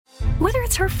Whether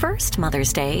it's her first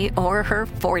Mother's Day or her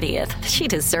 40th, she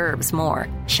deserves more.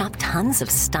 Shop tons of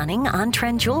stunning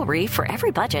on-trend jewelry for every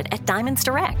budget at Diamonds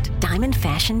Direct. Diamond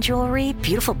fashion jewelry,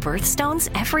 beautiful birthstones,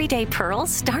 everyday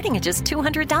pearls starting at just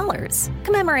 $200.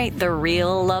 Commemorate the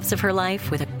real loves of her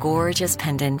life with a gorgeous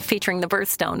pendant featuring the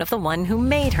birthstone of the one who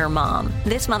made her mom.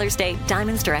 This Mother's Day,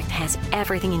 Diamonds Direct has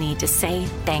everything you need to say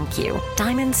thank you.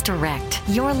 Diamonds Direct.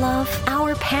 Your love,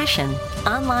 our passion.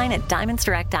 Online at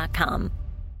diamondsdirect.com.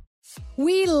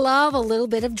 We love a little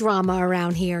bit of drama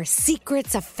around here.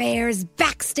 Secrets, affairs,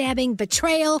 backstabbing,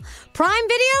 betrayal. Prime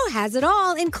Video has it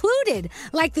all included,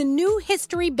 like the new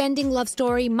history-bending love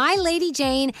story, My Lady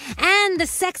Jane, and the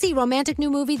sexy romantic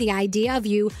new movie, The Idea of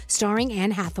You, starring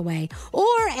Anne Hathaway. Or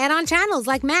add-on channels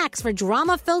like Max for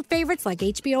drama-filled favorites like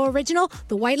HBO original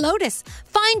The White Lotus.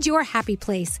 Find your happy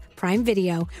place. Prime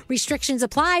Video. Restrictions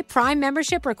apply. Prime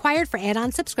membership required for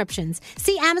add-on subscriptions.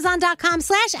 See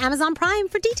Amazon.com/Amazon Prime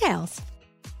for details.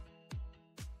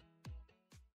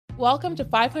 Welcome to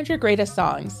 500 Greatest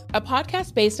Songs, a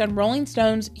podcast based on Rolling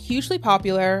Stone's hugely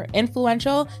popular,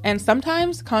 influential, and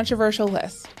sometimes controversial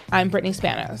list. I'm Brittany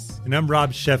Spanos. And I'm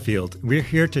Rob Sheffield. We're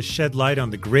here to shed light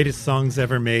on the greatest songs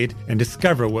ever made and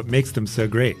discover what makes them so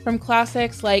great. From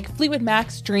classics like Fleetwood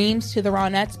Mac's Dreams to the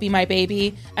Ronettes' Be My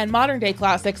Baby, and modern-day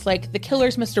classics like The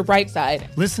Killer's Mr.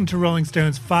 Brightside. Listen to Rolling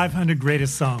Stone's 500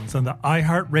 Greatest Songs on the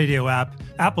iHeartRadio app,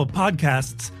 Apple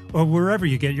Podcasts, or wherever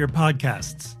you get your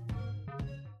podcasts.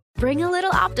 Bring a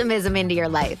little optimism into your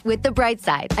life with The Bright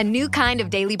Side, a new kind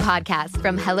of daily podcast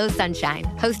from Hello Sunshine,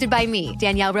 hosted by me,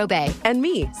 Danielle Robay. And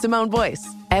me, Simone Boyce.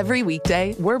 Every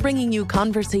weekday, we're bringing you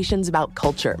conversations about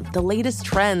culture, the latest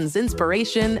trends,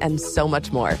 inspiration, and so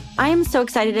much more. I am so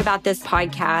excited about this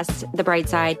podcast, The Bright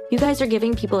Side. You guys are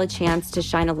giving people a chance to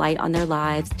shine a light on their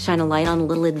lives, shine a light on a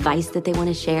little advice that they want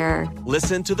to share.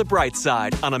 Listen to The Bright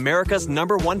Side on America's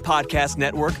 #1 podcast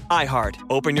network, iHeart.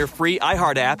 Open your free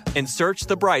iHeart app and search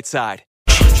The Bright Side.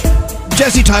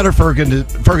 Jesse Tyler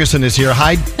Ferguson is here.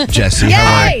 Hi, Jesse.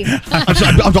 How are you?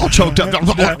 I'm all choked up.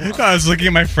 I was looking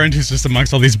at my friend who's just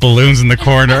amongst all these balloons in the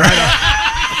corner.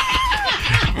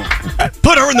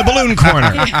 Put her in the balloon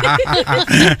corner.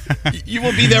 You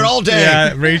will be there all day.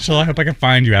 Yeah, Rachel, I hope I can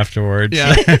find you afterwards.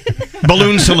 Yeah.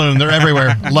 Balloon Saloon. They're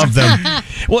everywhere. Love them.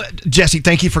 Well, Jesse,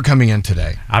 thank you for coming in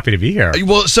today. Happy to be here.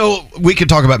 Well, so we could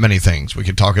talk about many things. We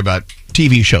could talk about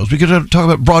TV shows. We could talk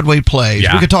about Broadway plays.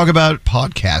 Yeah. We could talk about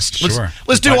podcasts. Sure.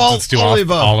 Let's do all of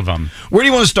them. All of them. Where do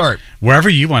you want to start? Wherever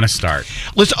you want to start.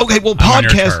 Okay, well,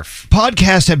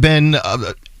 podcasts have been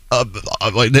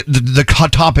like the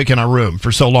hot topic in our room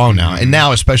for so long now, and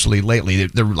now especially lately,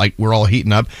 they're like we're all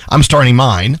heating up. I'm starting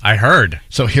mine. I heard.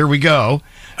 So here we go.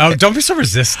 Oh, don't be so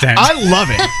resistant. I love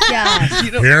it. Yeah.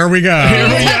 Here we go.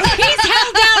 He's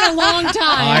held down a long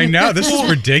time. I know. This is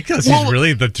ridiculous. He's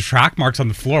really the track marks on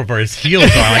the floor where his heels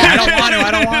are. Like, I don't want to.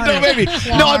 No, baby.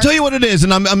 No, I'll tell you what it is,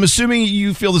 and I'm assuming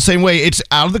you feel the same way. It's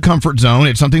out of the comfort zone.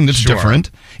 It's something that's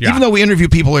different. Yeah. Even though we interview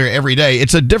people here every day,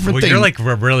 it's a different thing. You're like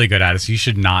really good at it, so you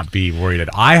should not be worried.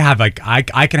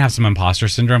 I can have some imposter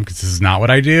syndrome because this is not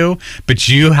what I do, but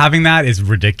you having that is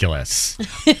ridiculous.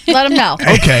 Let him know.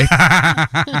 Okay.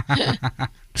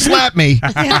 Slap me.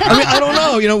 I mean, I don't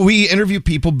know. You know, we interview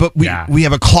people, but we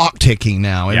have a clock ticking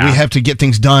now, and we have to get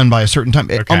things done by a certain time.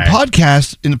 Okay. On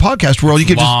podcasts, in the podcast world, you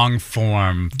can long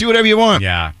form do whatever you want.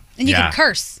 Yeah, and you can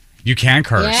curse. You can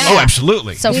curse. Yeah. Oh,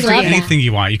 absolutely. So you can do anything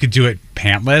you want. You could do it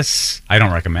pantless. I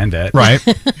don't recommend it. Right.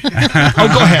 Oh,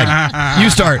 go ahead.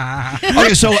 You start.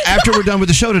 Okay, so after we're done with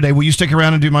the show today, will you stick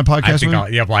around and do my podcast?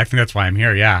 I think that's why I'm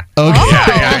here. Yeah. Okay. Oh.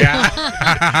 Yeah.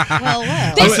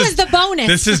 Well. This was the bonus.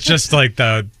 This is just like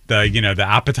the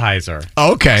appetizer.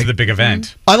 Okay. To the big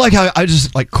event. I like how I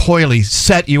just like coyly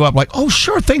set you up. Like, oh,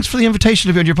 sure. Thanks for the invitation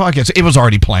to be on your podcast. It was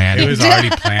already planned. It was already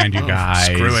planned, you guys.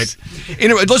 Screw it.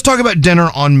 Anyway, let's talk about Dinner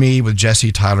on Me with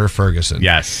Jesse Tyler Ferguson.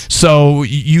 Yes. So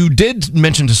you did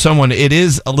mention to someone it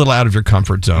is a little out of your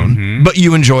comfort zone, but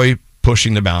you enjoy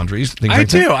pushing the boundaries. I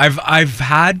do. I've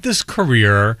had this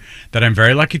career that I'm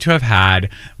very lucky to have had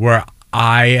where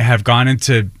I have gone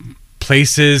into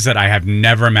places that I have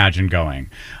never imagined going.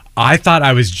 I thought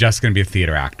I was just going to be a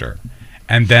theater actor.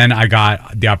 And then I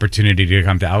got the opportunity to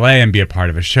come to LA and be a part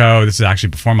of a show. This is actually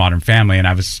before Modern Family, and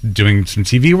I was doing some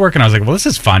TV work, and I was like, well, this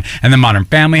is fun. And then Modern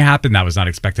Family happened. That was not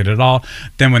expected at all.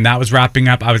 Then when that was wrapping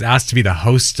up, I was asked to be the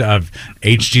host of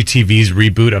HGTV's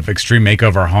reboot of Extreme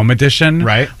Makeover Home Edition.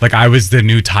 Right. Like I was the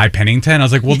new Ty Pennington. I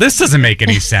was like, well, this doesn't make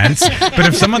any sense. But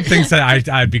if someone thinks that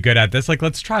I'd be good at this, like,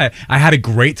 let's try it. I had a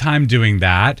great time doing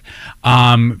that.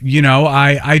 I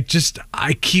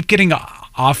keep getting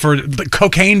offered. The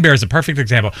Cocaine Bear is a perfect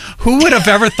example. Who would have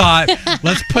ever thought,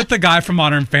 let's put the guy from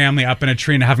Modern Family up in a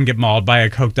tree and have him get mauled by a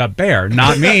coked up bear?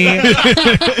 Not me.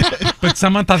 But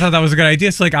someone thought that was a good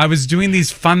idea. So like I was doing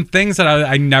these fun things that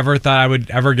I never thought I would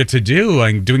ever get to do,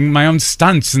 like doing my own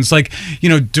stunts. And it's like,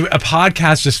 a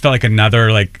podcast just felt like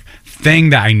another like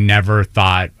thing that I never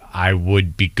thought I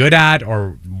would be good at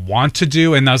or want to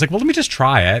do. And I was like, well, let me just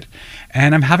try it.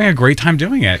 And I'm having a great time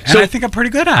doing it. And I think I'm pretty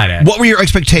good at it. What were your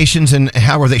expectations and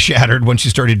how were they shattered once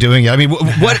you started doing it? I mean,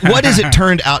 what has it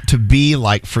turned out to be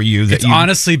like for you? That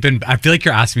honestly been, I feel like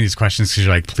you're asking me these questions because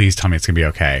you're like, please tell me it's going to be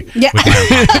okay. Yeah.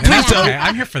 Please tell me.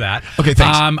 I'm here for that. Okay,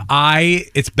 thanks.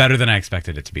 It's better than I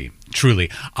expected it to be. Truly.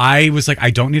 I was like,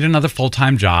 I don't need another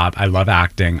full-time job. I love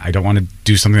acting. I don't want to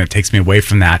do something that takes me away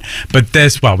from that. But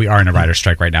we are in a writer's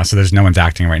strike right now, so there's no one's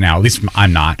acting right now. At least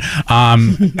I'm not.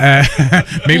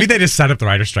 Maybe they just set up the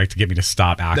writer's strike to get me to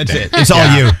stop acting. That's it. It's all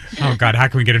you. Oh God, how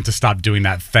can we get him to stop doing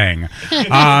that thing?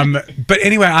 But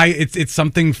anyway, it's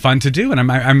something fun to do,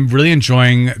 and I'm really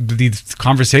enjoying these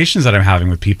conversations that I'm having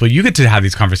with people. You get to have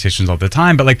these conversations all the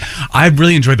time, but like I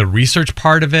really enjoy the research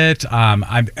part of it.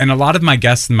 And a lot of my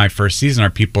guests in my first season are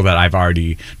people that I've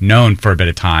already known for a bit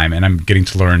of time, and I'm getting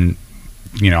to learn,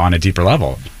 on a deeper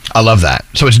level. I love that.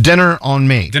 So it's dinner on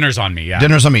me. Dinner's on me, yeah.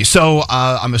 Dinner's on me. So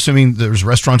I'm assuming there's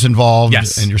restaurants involved.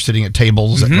 Yes. And you're sitting at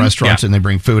tables at restaurants and they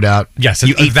bring food out. Yes.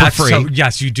 You eat for free. So,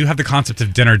 yes, you do have the concept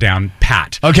of dinner down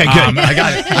pat. Okay, good. I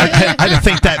got it. I had to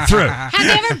think that through. Have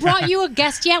they ever brought you a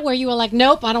guest yet where you were like,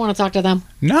 nope, I don't want to talk to them?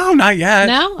 No, not yet.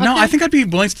 No? Okay. No, I think I'd be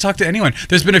willing to talk to anyone.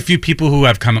 There's been a few people who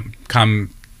have come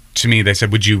to me. They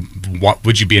said, would you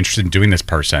be interested in doing this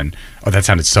person? Oh, that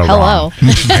sounded so wrong.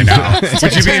 I know.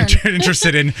 Would you be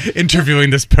interested in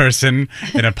interviewing this person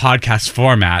in a podcast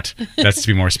format? That's to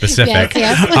be more specific.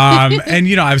 Yes.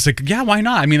 And I was like, yeah, why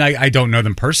not? I mean, I don't know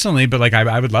them personally, but like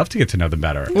I would love to get to know them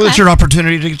better. Well, it's your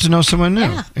opportunity to get to know someone new.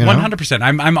 Yeah. 100%.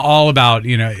 I'm all about,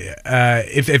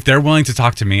 if they're willing to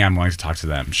talk to me, I'm willing to talk to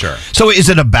them. Sure. So is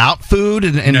it about food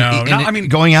and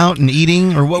going out and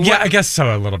eating or what? Yeah, I guess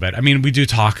so, a little bit. I mean, we do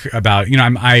talk about,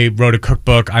 I wrote a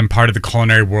cookbook. I'm part of the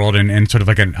culinary world in sort of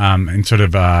like in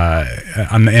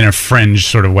a fringe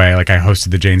sort of way. Like I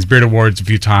hosted the Jane's Beard Awards a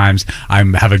few times. I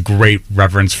have a great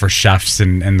reverence for chefs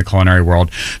in the culinary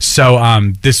world. So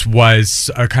this was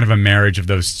a kind of a marriage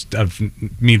of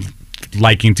me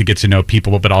liking to get to know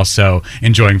people, but also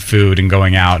enjoying food and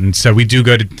going out. And so we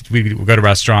go to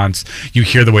restaurants. You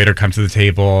hear the waiter come to the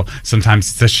table. Sometimes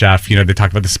it's the chef. They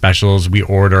talk about the specials. We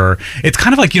order. It's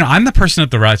kind of like I'm the person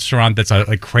at the restaurant that's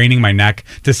like craning my neck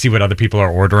to see what other people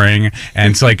are ordering.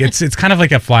 And so like it's kind of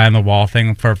like a fly on the wall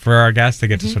thing for our guests. They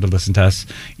get to sort of listen to us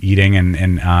eating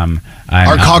and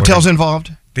are cocktails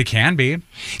involved? They can be.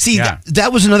 See,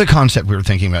 that was another concept we were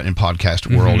thinking about in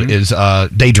podcast world is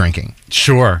day drinking.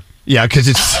 Sure. Yeah, because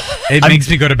it makes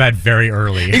me go to bed very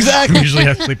early. Exactly. I usually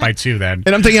have to sleep by 2 then.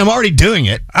 And I'm thinking I'm already doing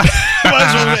it. Might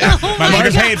as well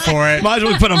get paid for it. Might as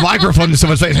well put a microphone to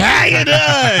someone's face. How you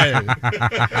doing?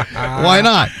 Why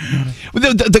not?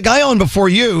 The guy on before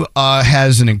you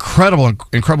has an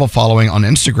incredible following on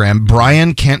Instagram.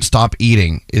 Brian Can't Stop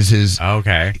Eating is his.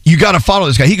 Okay. You got to follow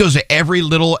this guy. He goes to every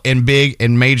little and big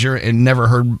and major and never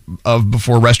heard of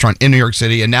before restaurant in New York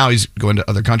City, and now he's going to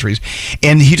other countries.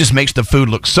 And he just makes the food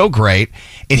look so great.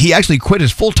 And he actually quit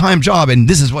his full-time job, and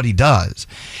this is what he does.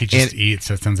 He just eats.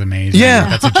 That sounds amazing. Yeah.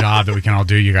 That's a job that we can all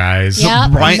do, you guys. Yeah,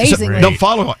 Brian,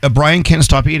 follow Brian Can't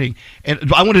Stop Eating.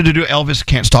 And I wanted to do Elvis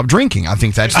Can't Stop Drinking. I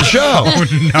think that's the show. Oh,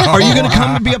 no. Are you going to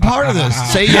come and be a part of this?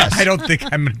 Say yes. I don't think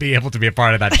I'm going to be able to be a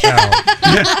part of that show.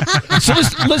 So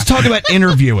let's talk about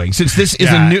interviewing, since this is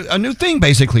a new thing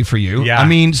basically for you. Yeah. I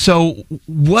mean, so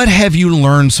what have you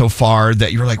learned so far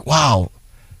that you're like, wow,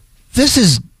 this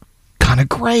is kind of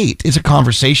great? It's a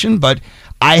conversation, but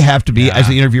I have to be, as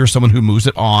the interviewer, someone who moves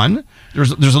it on.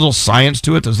 There's a little science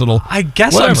to it. There's a little. I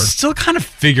guess whatever. I'm still kind of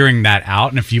figuring that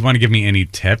out. And if you want to give me any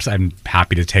tips, I'm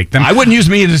happy to take them. I wouldn't use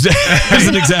me as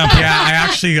an example. Yeah, I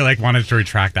actually wanted to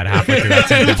retract that halfway through that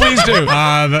sentence. Please do.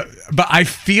 But I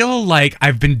feel like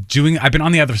I've been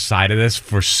on the other side of this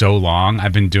for so long.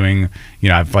 I've been doing,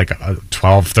 I've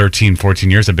 12, 13, 14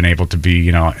 years I've been able to be,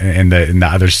 in the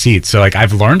other seat. So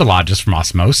I've learned a lot just from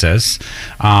osmosis.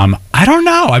 I don't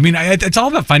know. I mean, it's all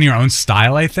about finding your own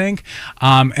style, I think.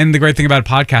 And the great thing about a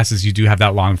podcast is you do have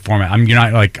that long format. You're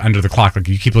not under the clock.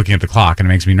 You keep looking at the clock and it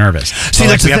makes me nervous. See,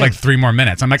 that's we have 3 more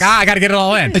minutes. I'm like, I got to get it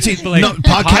all in. See, no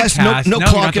podcast, no clock. You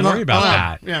don't have to worry about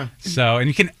that. Yeah. So, and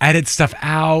you can edit stuff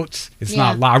out. It's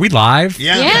not live. Are we live?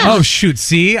 Yeah. Oh, shoot.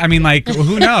 See? I mean,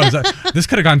 who knows? This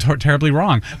could have gone terribly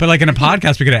wrong. But in a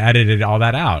podcast, we could have edited all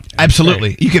that out.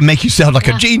 Absolutely. You can make you sound like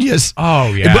a genius.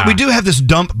 Oh, yeah. But we do have this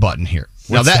dump button here.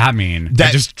 What's that mean?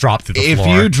 I just dropped to the floor.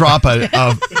 If you drop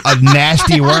a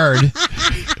nasty word,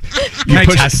 can I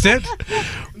test it?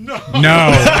 No.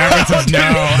 Everyone says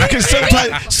no. Because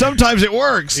sometimes it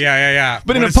works. Yeah.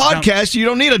 But in a podcast, you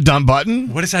don't need a dump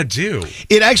button. What does that do?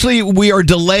 It actually, we are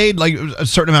delayed like a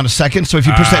certain amount of seconds. So if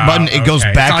you push that button, it goes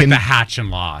back. It's like in the hatch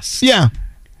and lost. Yeah.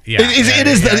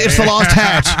 It's the lost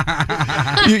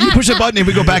hatch. You push a button and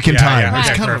we go back in time.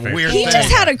 It's kind of a weird thing. He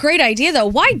just had a great idea, though.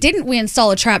 Why didn't we install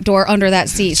a trapdoor under that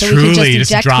seat so Truly, we could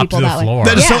just eject drop people to the that floor. way?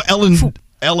 That is so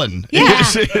Ellen. Yeah.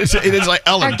 It is like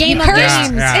Ellen. Our game of games.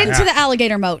 Into the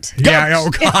alligator moat. Yeah. Oh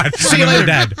God. See you later.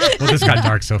 Dead. Well, this got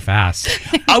dark so fast.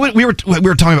 We were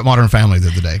talking about Modern Family the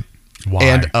other day. Why?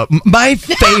 And my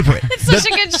favorite. It's such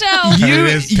a good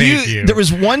show. There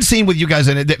was one scene with you guys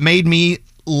in it that made me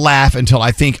laugh until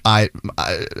I think I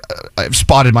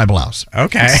spotted my blouse.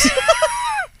 Okay.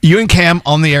 You and Cam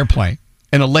on the airplane,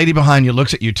 and a lady behind you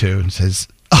looks at you two and says,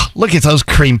 "Oh, look at those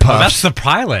cream puffs." Well, that's the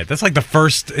pilot. That's like the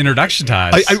first introduction to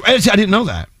us. I didn't know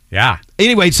that. Yeah.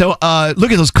 Anyway, so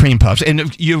look at those cream puffs,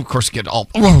 and you of course get all.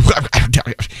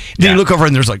 Then you look over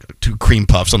and there's like 2 cream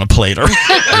puffs on a plate.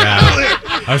 Yeah.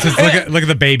 I was just look at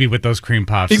the baby with those cream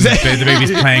puffs. Exactly. The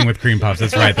baby's playing with cream puffs.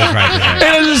 That's right. And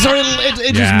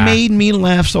it just made me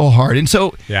laugh so hard. And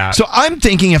so I'm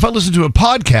thinking if I listen to a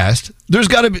podcast, there's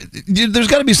got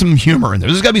to be some humor in there.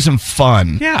 There's got to be some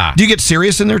fun. Yeah. Do you get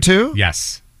serious in there too?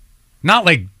 Yes. Not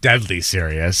like deadly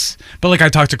serious, but like I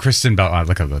talked to Kristen Bell.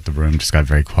 Look at the room just got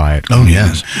very quiet. Oh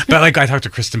yes. But like I talked to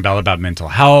Kristen Bell about mental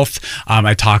health.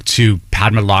 I talked to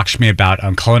Padma Lakshmi about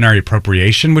culinary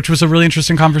appropriation, which was a really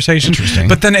interesting conversation. Interesting.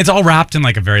 But then it's all wrapped in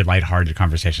like a very lighthearted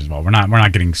conversation as well. We're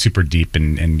not getting super deep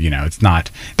and that's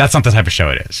not the type of show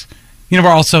it is. We're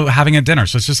also having a dinner.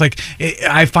 So it's just like,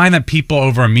 I find that people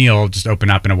over a meal just open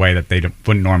up in a way that they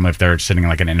wouldn't normally if they're sitting in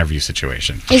like an interview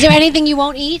situation. Is there anything you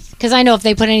won't eat? Because I know if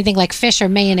they put anything like fish or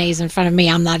mayonnaise in front of me,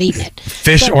 I'm not eating it.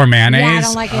 Fish or mayonnaise? Yeah, I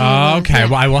don't like any of those. Okay, Yeah.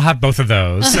 well, I will have both of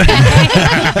those.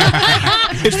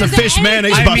 It's the fish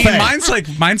mayonnaise buffet. I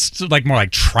mean, mine's like more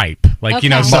like tripe. Like,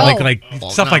 Okay.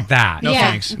 Stuff like that. No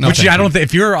Yeah. thanks. No, Which I don't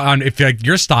think, if like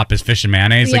your stop is fish and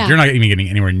mayonnaise, like Yeah. you're not even getting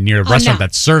anywhere near a restaurant no.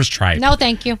 that serves tripe. No,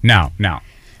 thank you. No.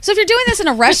 So if you're doing this in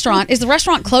a restaurant, is the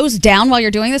restaurant closed down while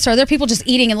you're doing this, or are there people just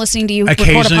eating and listening to you record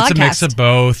a podcast? Occasionally, it's a mix of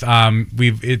both.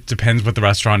 It depends what the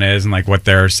restaurant is and like what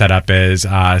their setup is.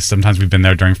 Sometimes we've been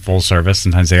there during full service.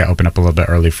 Sometimes they open up a little bit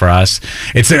early for us.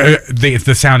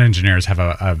 The sound engineers have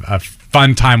a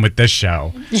fun time with this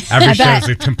show. Every show is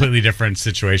a completely different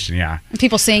situation. Yeah.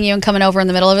 People seeing you and coming over in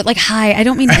the middle of it, like, "Hi, I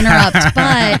don't mean to interrupt,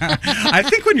 but." I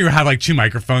think when you have like 2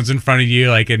 microphones in front of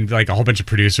you, like and like a whole bunch of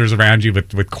producers around you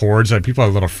with cords, like people are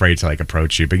a little afraid to like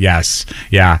approach you. But yes,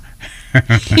 yeah.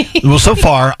 Well, so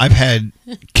far I've had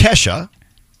Kesha,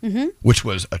 which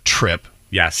was a trip.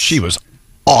 Yes, she was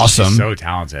awesome. She's so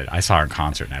talented. I saw her in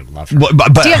concert and I love her.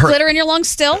 But do you have glitter in your lungs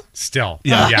still? Still,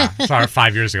 Yeah. yeah. Saw her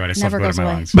 5 years ago and I still have glitter in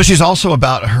my lungs. But she's also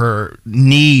about her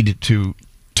need to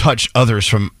touch others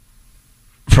from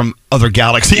other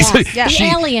galaxies. Yes. The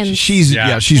aliens.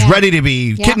 She's ready to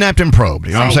be kidnapped and probed.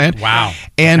 You know what I'm saying? Wow.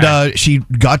 And she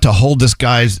got to hold this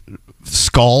guy's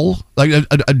skull, like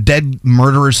a dead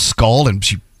murderer's skull, and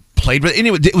she played with it.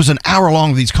 Anyway, it was an hour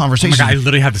long of these conversations. Oh my God, I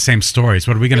literally have the same stories.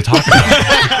 What are we going to talk about?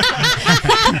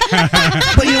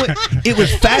 But it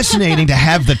was fascinating to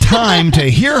have the time to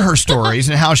hear her stories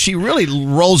and how she really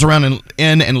rolls around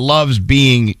and loves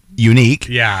being unique.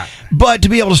 Yeah. But to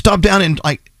be able to stop down and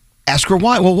like ask her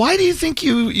why. Well, why do you think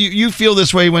you feel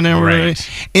this way whenever? Right.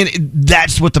 And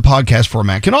that's what the podcast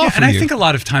format can offer and I you. think a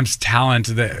lot of times talent,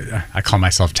 I call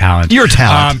myself talent. You're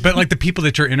talent. But like the people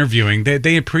that you're interviewing,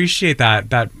 they appreciate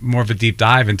that more of a deep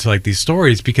dive into like these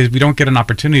stories because we don't get an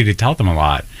opportunity to tell them a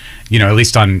lot, at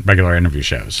least on regular interview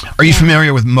shows. Are you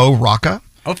familiar with Mo Rocca?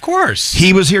 Of course.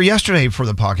 He was here yesterday for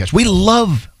the podcast. We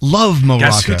love Mo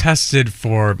Guess Rocca. who tested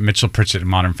for Mitchell Pritchett in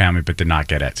Modern Family but did not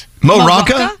get it? Mo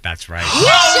Rocca? That's right.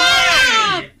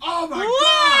 Oh my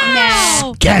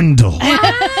God! Scandal.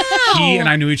 He and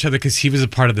I knew each other because he was a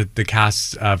part of the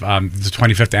cast of the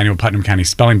 25th annual Putnam County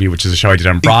Spelling Bee, which is a show I did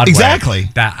on Broadway. Exactly.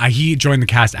 He joined the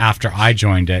cast after I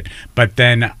joined it, but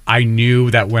then I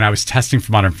knew that when I was testing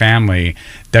for Modern Family,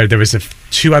 there was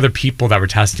 2 other people that were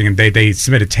testing, and they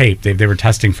submitted tape. They were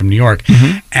testing from New York,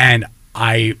 and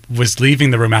I was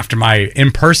leaving the room after my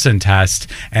in-person test,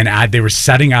 and they were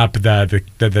setting up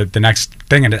the next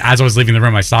thing. And as I was leaving the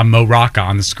room, I saw Mo Rocca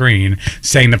on the screen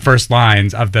saying the first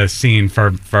lines of the scene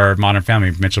for Modern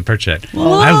Family, Mitchell Pritchett.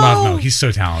 Whoa. I love Mo. He's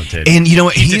so talented. And you know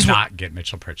what? He did not get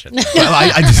Mitchell Pritchett.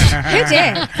 Well, Who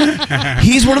did?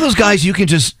 He's one of those guys you can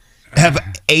just have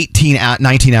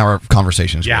 19-hour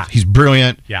conversations. Yeah. with. He's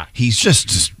brilliant. Yeah. He's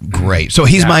just great. So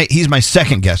he's my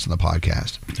second guest on the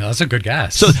podcast. Oh, that's a good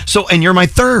guess. So and you're my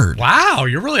third. Wow,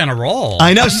 you're really on a roll.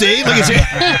 I know. See, look at you.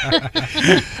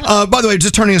 By the way,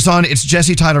 just turning us on, it's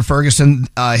Jesse Tyler Ferguson.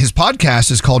 His podcast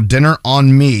is called Dinner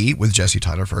on Me with Jesse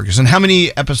Tyler Ferguson. How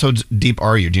many episodes deep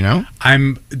are you? Do you know?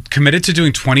 I'm committed to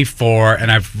doing 24,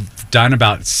 and I've done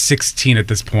about 16 at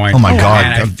this point. Oh my God!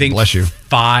 And I God think bless you.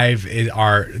 5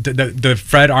 are the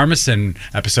Fred Armisen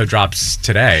episode drops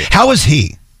today. How is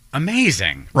he?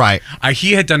 Amazing. Right.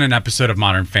 He had done an episode of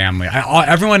Modern Family.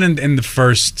 Everyone in the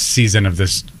first season of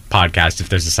this podcast, if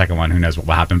there's a second one, who knows what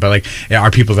will happen, but like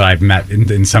are people that I've met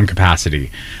in some capacity.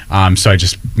 So I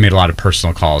just made a lot of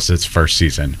personal calls this first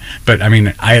season. But I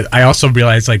mean, I also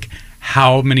realized like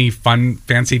how many fun,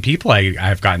 fancy people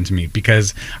I've gotten to meet,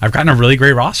 because I've gotten a really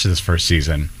great roster this first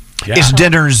season. Yeah. It's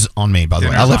Dinners on Me, by the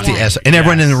way. I left the S, and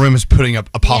everyone in the room is putting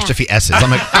up apostrophe S's. I'm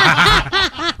like,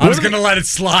 I was going to let it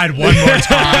slide one more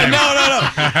time. No.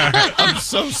 I'm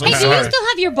so Hey, sorry. do you still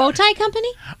have your bow tie company?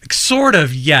 Sort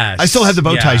of, yes. I still have the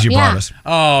bow ties you brought us.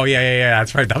 Oh, yeah.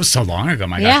 That's right. That was so long ago,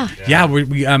 my Yeah. gosh. Yeah,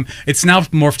 we it's now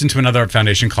morphed into another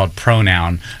foundation called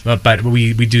Pronoun, but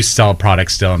we do sell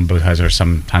products still, and bow ties are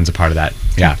sometimes a part of that.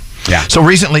 Yeah. So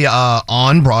recently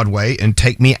on Broadway in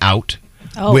Take Me Out,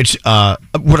 which,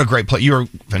 what a great play. You were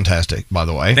fantastic, by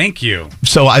the way. Thank you.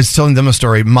 So I was telling them a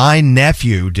story. My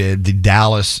nephew did the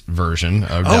Dallas version.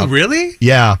 Oh, really?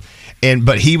 Yeah.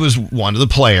 But he was one of the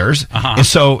players. And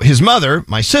so his mother,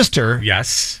 my sister,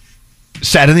 yes,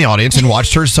 sat in the audience and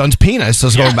watched her son's penis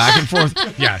just going back and forth.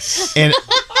 Yes. And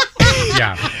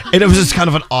and it was just kind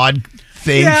of an odd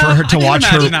thing for her to watch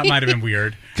her. That might have been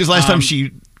weird. Because last time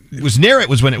she was near it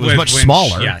was when it was much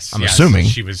smaller. Yes, I'm assuming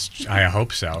she was. I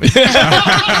hope so. What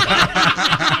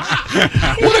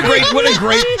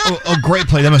a great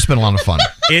play. That must have been a lot of fun.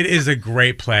 It is a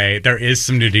great play. There is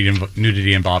some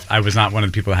nudity involved. I was not one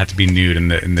of the people that had to be nude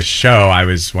in the show. I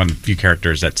was one of the few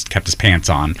characters that kept his pants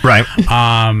on. Right.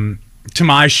 To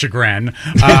my chagrin.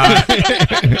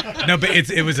 No, but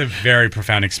it was a very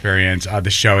profound experience. The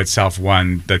show itself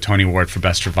won the Tony Award for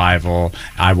Best Revival.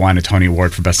 I won a Tony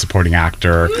Award for Best Supporting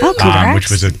Actor, which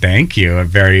was a big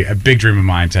dream of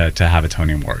mine to have a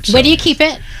Tony Award. So. Where do you keep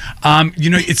it?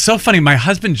 It's so funny. My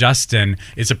husband Justin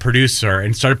is a producer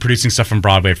and started producing stuff from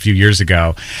Broadway a few years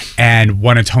ago, and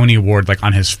won a Tony Award like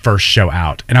on his first show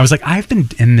out. And I was like, I've been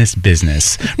in this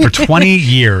business for 20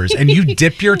 years, and you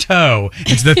dip your toe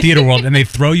into the theater world, and they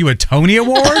throw you a Tony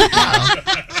Award?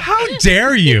 How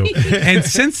dare you? And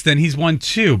since then, he's won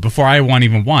 2 before I won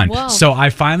even 1. Whoa. So I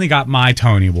finally got my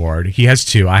Tony Award. He has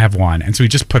 2. I have 1. And so I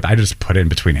just put it in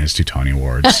between his 2 Tony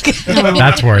Awards.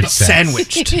 That's where it's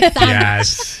sandwiched.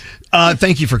 Yes.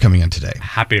 Thank you for coming in today.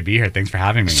 Happy to be here. Thanks for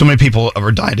having me. So many people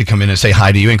are dying to come in and say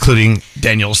hi to you, including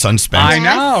Daniel's son Spence. I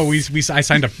know. I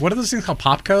signed up. What are those things called?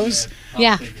 Popcos?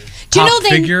 Yeah. Do you know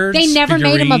figures, they never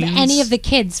made them of figurines? any of the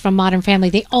kids from Modern Family?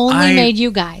 They only made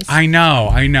you guys. I know.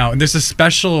 And there's a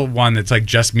special one that's like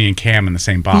just me and Cam in the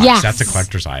same box. Yes. That's a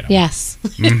collector's item. Yes.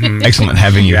 Mm-hmm. Excellent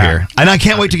having you here. And I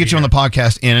can't wait to get you on the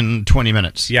podcast in 20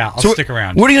 minutes. Yeah, I'll stick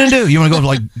around. What are you going to do? You want to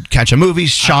go catch a movie,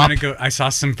 shop? I saw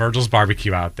some Virgil's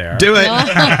Barbecue out there. Do it.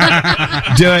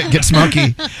 Do it. Get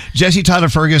smoky. Jesse Tyler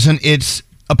Ferguson. It's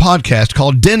a podcast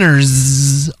called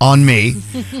Dinners on Me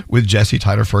with Jesse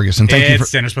Tyler Ferguson.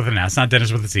 It's Dinners with an S, not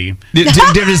Dinners with a T.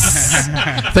 Dinners.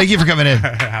 Thank you for coming in.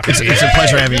 It's a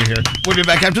pleasure having you here. We'll be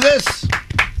back after this.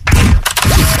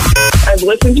 I've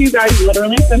listened to you guys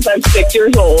literally since I'm 6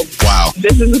 years old. Wow.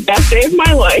 This is the best day of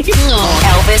my life.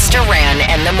 Elvis Duran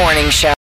and the Morning Show.